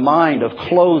picture in the mind of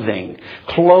clothing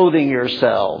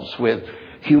yourselves with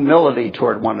humility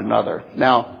toward one another.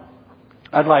 Now,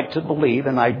 I'd like to believe,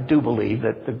 and I do believe,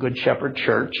 that the Good Shepherd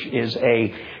Church is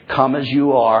a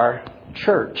come-as-you-are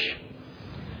church.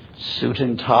 Suit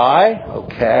and tie,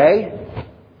 okay.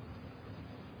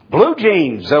 Blue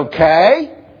jeans,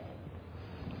 okay.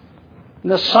 In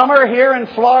the summer here in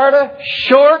Florida,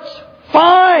 shorts,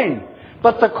 fine.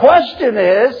 But the question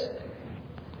is,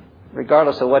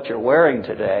 regardless of what you're wearing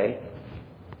today,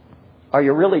 are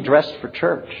you really dressed for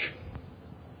church?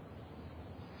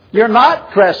 You're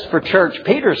not dressed for church,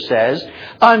 Peter says,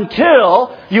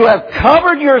 until you have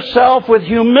covered yourself with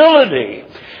humility.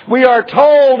 We are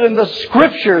told in the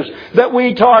Scriptures that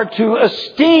we are to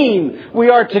esteem, we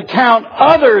are to count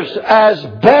others as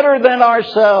better than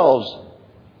ourselves.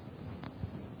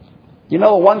 You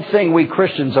know, one thing we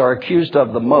Christians are accused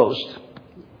of the most,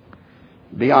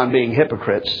 beyond being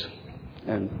hypocrites,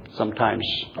 and sometimes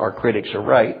our critics are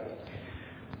right,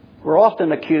 we're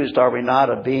often accused, are we not,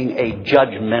 of being a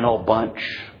judgmental bunch.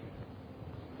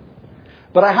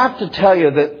 But I have to tell you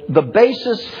that the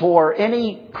basis for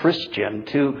any Christian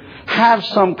to have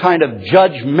some kind of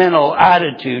judgmental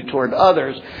attitude toward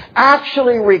others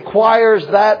actually requires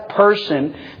that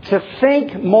person to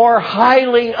think more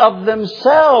highly of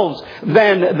themselves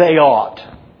than they ought.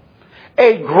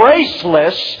 A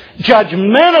graceless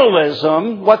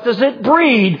judgmentalism, what does it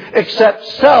breed except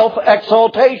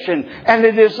self-exaltation? And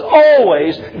it is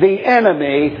always the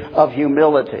enemy of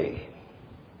humility.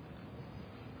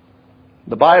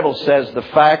 The Bible says the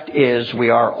fact is we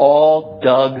are all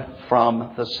dug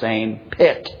from the same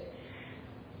pit.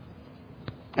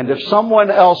 And if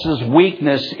someone else's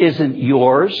weakness isn't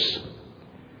yours,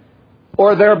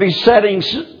 or their besetting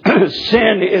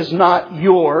sin is not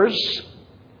yours,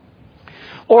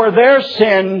 or their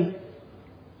sin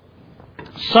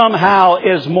somehow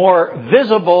is more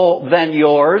visible than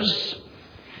yours,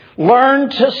 learn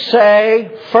to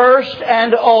say first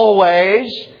and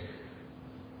always,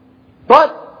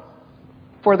 but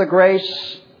for the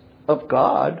grace of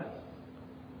God,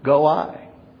 go I.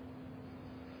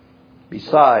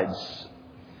 Besides,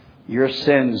 your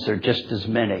sins are just as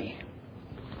many.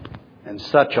 And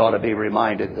such ought to be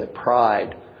reminded that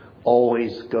pride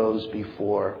always goes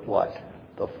before what?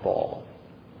 The fall.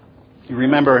 You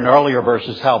remember in earlier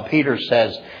verses how Peter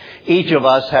says, each of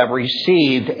us have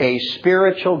received a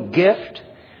spiritual gift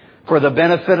for the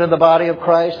benefit of the body of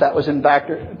Christ. That was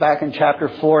back in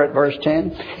chapter 4 at verse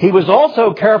 10. He was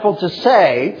also careful to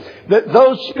say that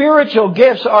those spiritual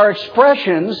gifts are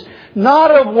expressions not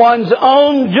of one's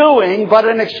own doing, but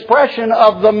an expression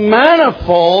of the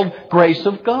manifold grace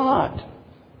of God.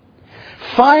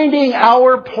 Finding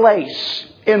our place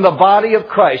in the body of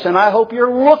Christ. And I hope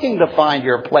you're looking to find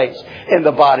your place in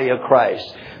the body of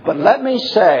Christ. But let me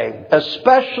say,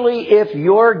 especially if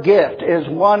your gift is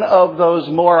one of those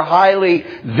more highly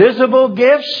visible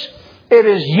gifts, it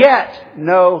is yet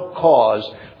no cause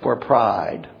for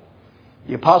pride.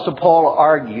 The Apostle Paul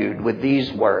argued with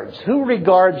these words, who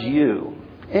regards you,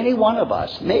 any one of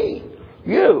us, me,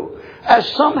 you, as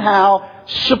somehow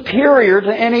superior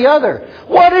to any other?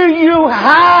 What do you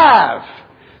have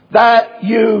that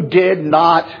you did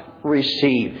not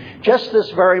receive? Just this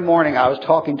very morning, I was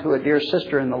talking to a dear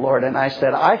sister in the Lord, and I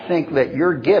said, I think that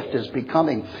your gift is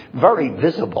becoming very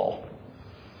visible.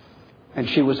 And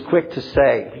she was quick to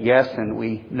say, yes, and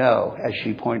we know, as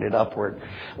she pointed upward,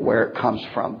 where it comes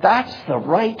from. That's the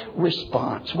right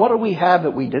response. What do we have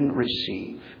that we didn't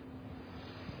receive?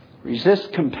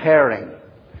 Resist comparing.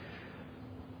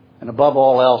 And above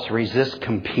all else, resist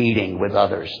competing with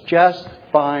others. Just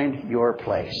find your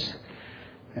place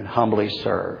and humbly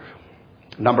serve.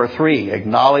 Number 3,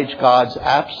 acknowledge God's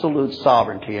absolute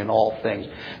sovereignty in all things.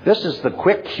 This is the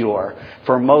quick cure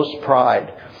for most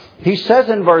pride. He says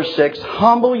in verse 6,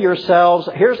 humble yourselves.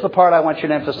 Here's the part I want you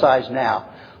to emphasize now.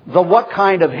 The what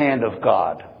kind of hand of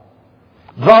God?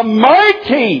 The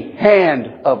mighty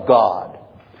hand of God.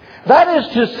 That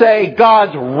is to say,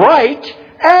 God's right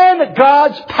and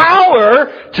God's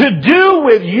power to do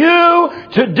with you,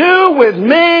 to do with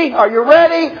me, are you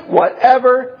ready?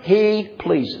 Whatever He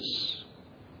pleases.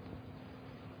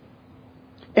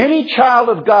 Any child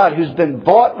of God who's been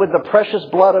bought with the precious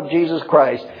blood of Jesus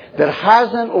Christ that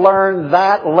hasn't learned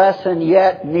that lesson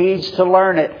yet needs to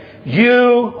learn it.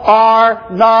 You are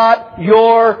not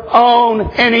your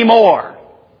own anymore.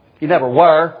 You never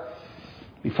were.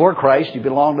 Before Christ, you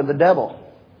belonged to the devil.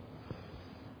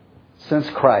 Since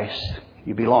Christ,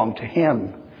 you belong to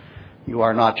Him. You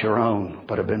are not your own,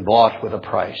 but have been bought with a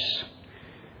price.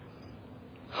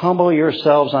 Humble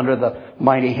yourselves under the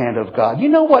mighty hand of God. You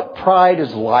know what pride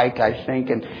is like, I think,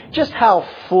 and just how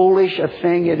foolish a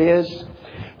thing it is?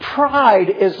 Pride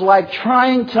is like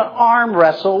trying to arm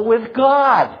wrestle with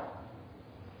God.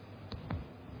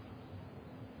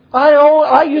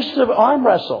 I used to arm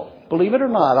wrestle. Believe it or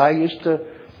not, I used to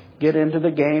get into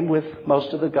the game with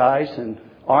most of the guys, and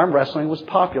arm wrestling was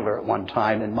popular at one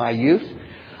time in my youth.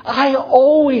 I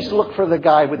always looked for the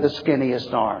guy with the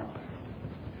skinniest arm.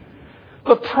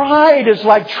 But pride is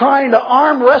like trying to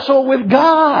arm wrestle with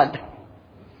God.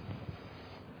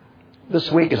 This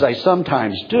week, as I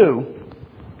sometimes do,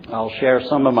 I'll share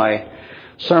some of my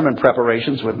sermon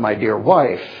preparations with my dear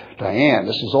wife, Diane.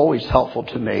 This is always helpful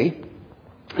to me.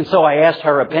 And so I asked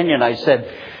her opinion. I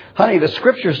said, honey, the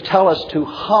Scriptures tell us to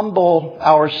humble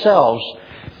ourselves.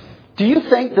 Do you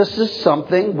think this is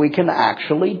something we can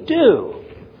actually do?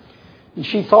 And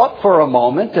she thought for a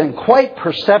moment, and quite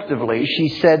perceptively, she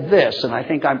said this, and I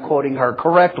think I'm quoting her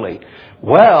correctly.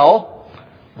 Well,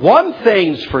 one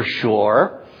thing's for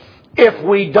sure, if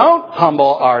we don't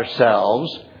humble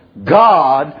ourselves,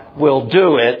 God will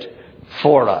do it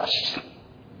for us.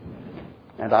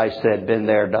 And I said, been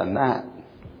there, done that.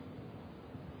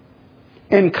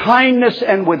 In kindness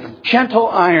and with gentle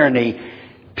irony,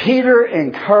 Peter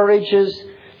encourages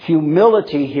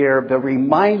humility here by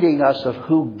reminding us of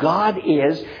who God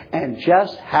is and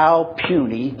just how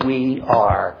puny we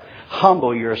are.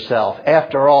 Humble yourself.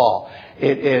 After all,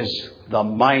 it is the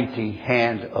mighty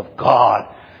hand of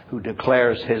God who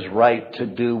declares His right to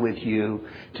do with you,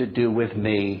 to do with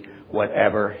me,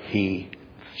 whatever He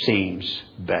seems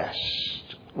best.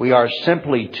 We are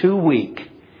simply too weak,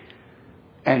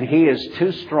 and He is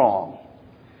too strong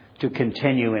to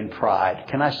continue in pride.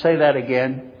 Can I say that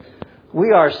again?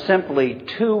 We are simply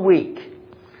too weak,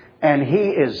 and He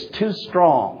is too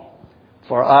strong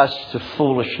for us to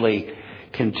foolishly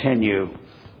continue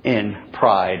in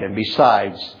pride. And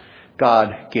besides,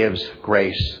 God gives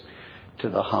grace to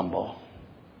the humble.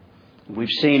 We've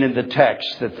seen in the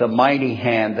text that the mighty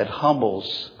hand that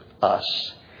humbles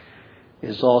us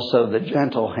is also the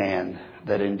gentle hand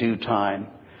that in due time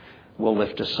will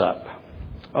lift us up.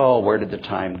 Oh, where did the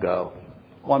time go?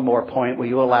 One more point. Will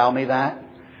you allow me that?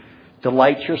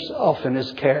 Delight yourself in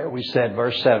His care. We said,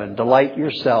 verse 7, delight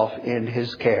yourself in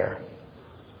His care.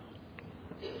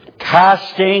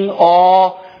 Casting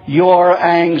all your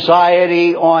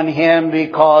anxiety on Him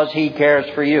because He cares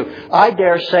for you. I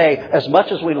dare say, as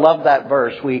much as we love that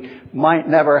verse, we might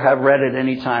never have read it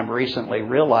any time recently,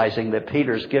 realizing that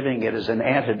Peter's giving it as an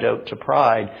antidote to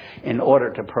pride in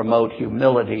order to promote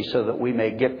humility so that we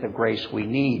may get the grace we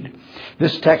need.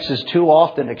 This text is too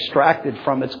often extracted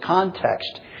from its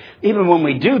context. Even when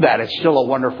we do that, it's still a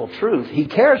wonderful truth. He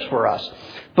cares for us.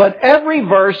 But every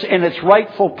verse in its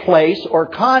rightful place or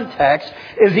context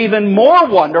is even more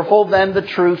wonderful than the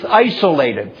truth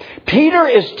isolated. Peter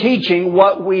is teaching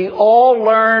what we all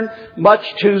learn much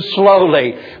too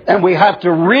slowly, and we have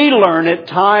to relearn it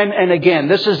time and again.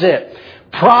 This is it.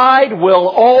 Pride will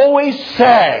always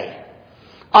say,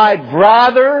 I'd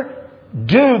rather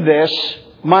do this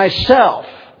myself.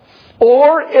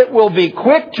 Or it will be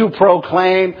quick to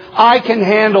proclaim, I can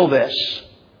handle this.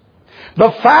 The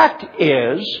fact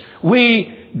is,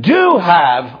 we do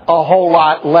have a whole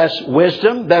lot less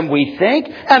wisdom than we think.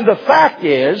 And the fact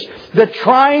is that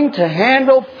trying to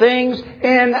handle things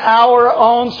in our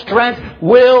own strength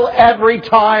will every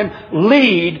time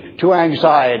lead to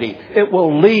anxiety. It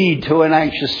will lead to an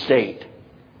anxious state.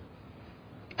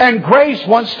 And grace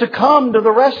wants to come to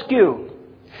the rescue.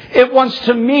 It wants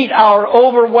to meet our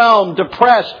overwhelmed,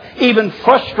 depressed, even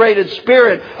frustrated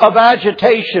spirit of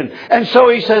agitation. And so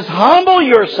He says, humble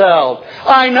yourselves.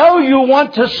 I know you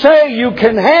want to say you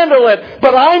can handle it,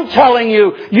 but I'm telling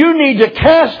you, you need to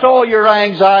cast all your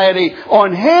anxiety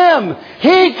on Him.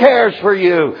 He cares for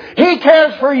you. He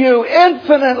cares for you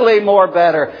infinitely more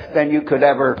better than you could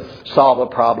ever solve a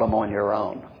problem on your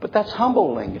own. But that's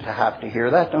humbling to have to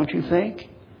hear that, don't you think?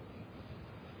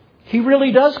 He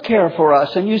really does care for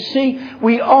us. And you see,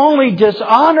 we only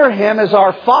dishonor Him as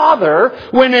our Father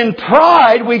when in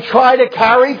pride we try to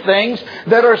carry things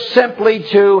that are simply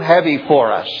too heavy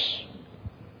for us.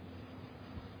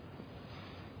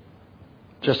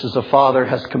 Just as a father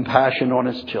has compassion on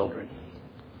his children,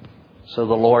 so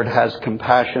the Lord has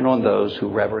compassion on those who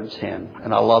reverence Him.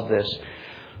 And I love this.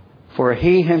 For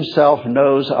He Himself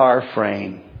knows our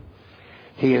frame.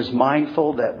 He is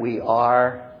mindful that we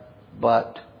are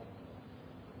but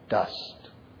dust.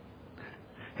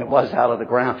 It was out of the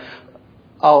ground.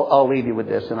 I'll leave you with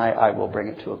this, and I will bring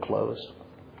it to a close.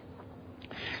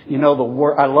 You know, the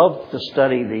word. I love to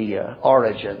study the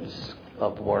origins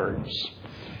of words,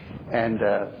 and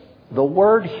the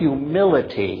word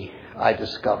humility, I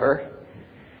discover,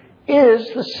 is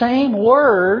the same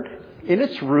word in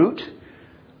its root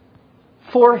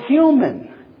for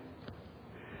human.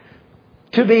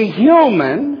 To be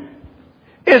human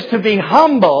is to be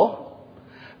humble.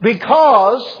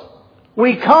 Because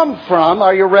we come from,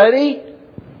 are you ready?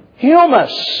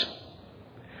 Humus.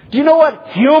 Do you know what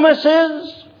humus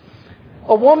is?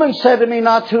 A woman said to me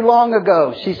not too long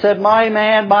ago, she said, my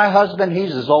man, my husband,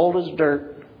 he's as old as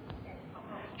dirt.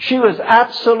 She was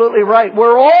absolutely right.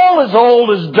 We're all as old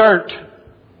as dirt.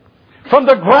 From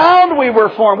the ground we were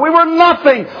formed. We were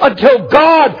nothing until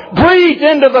God breathed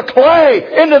into the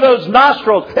clay, into those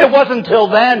nostrils. It wasn't until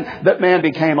then that man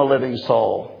became a living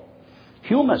soul.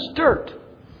 Humus, dirt,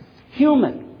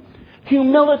 human,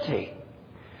 humility.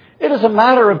 It is a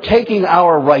matter of taking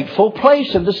our rightful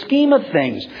place in the scheme of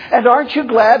things. And aren't you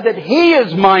glad that He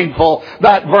is mindful,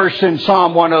 that verse in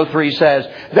Psalm 103 says,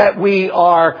 that we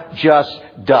are just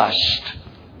dust.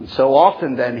 And so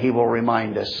often then He will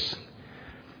remind us,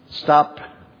 stop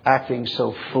acting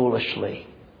so foolishly.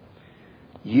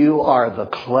 You are the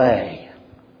clay,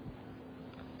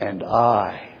 and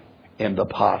I am the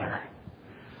potter.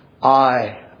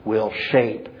 I will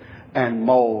shape and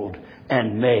mold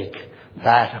and make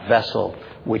that vessel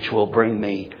which will bring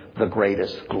me the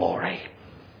greatest glory.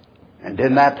 And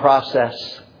in that process,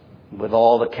 with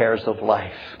all the cares of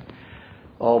life,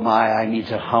 oh my, I need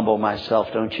to humble myself,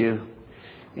 don't you?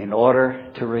 In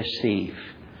order to receive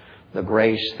the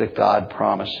grace that God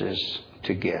promises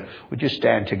to give. Would you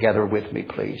stand together with me,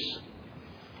 please?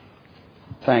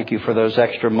 Thank you for those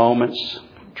extra moments.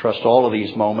 Trust all of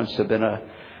these moments have been an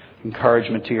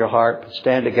encouragement to your heart.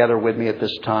 Stand together with me at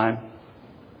this time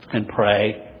and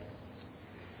pray.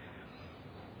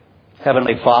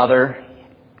 Heavenly Father,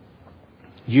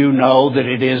 you know that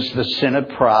it is the sin of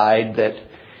pride that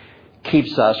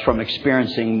keeps us from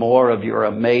experiencing more of your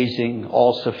amazing,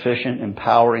 all-sufficient,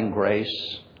 empowering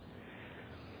grace.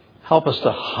 Help us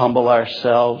to humble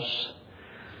ourselves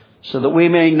so that we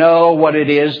may know what it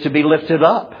is to be lifted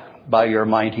up by your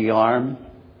mighty arm.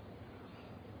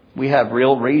 We have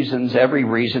real reasons, every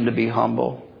reason to be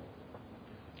humble.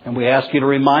 And we ask you to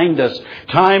remind us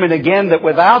time and again that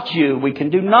without you we can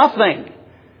do nothing.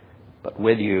 But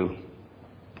with you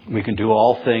we can do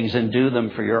all things and do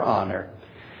them for your honor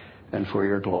and for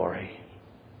your glory.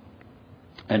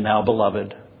 And now,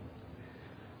 beloved,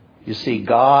 you see,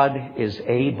 God is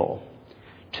able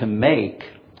to make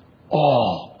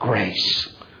all grace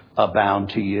abound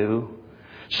to you,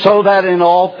 so that in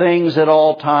all things at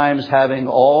all times, having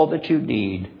all that you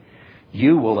need,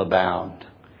 you will abound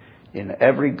in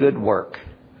every good work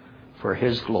for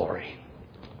His glory.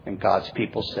 And God's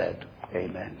people said,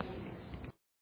 amen.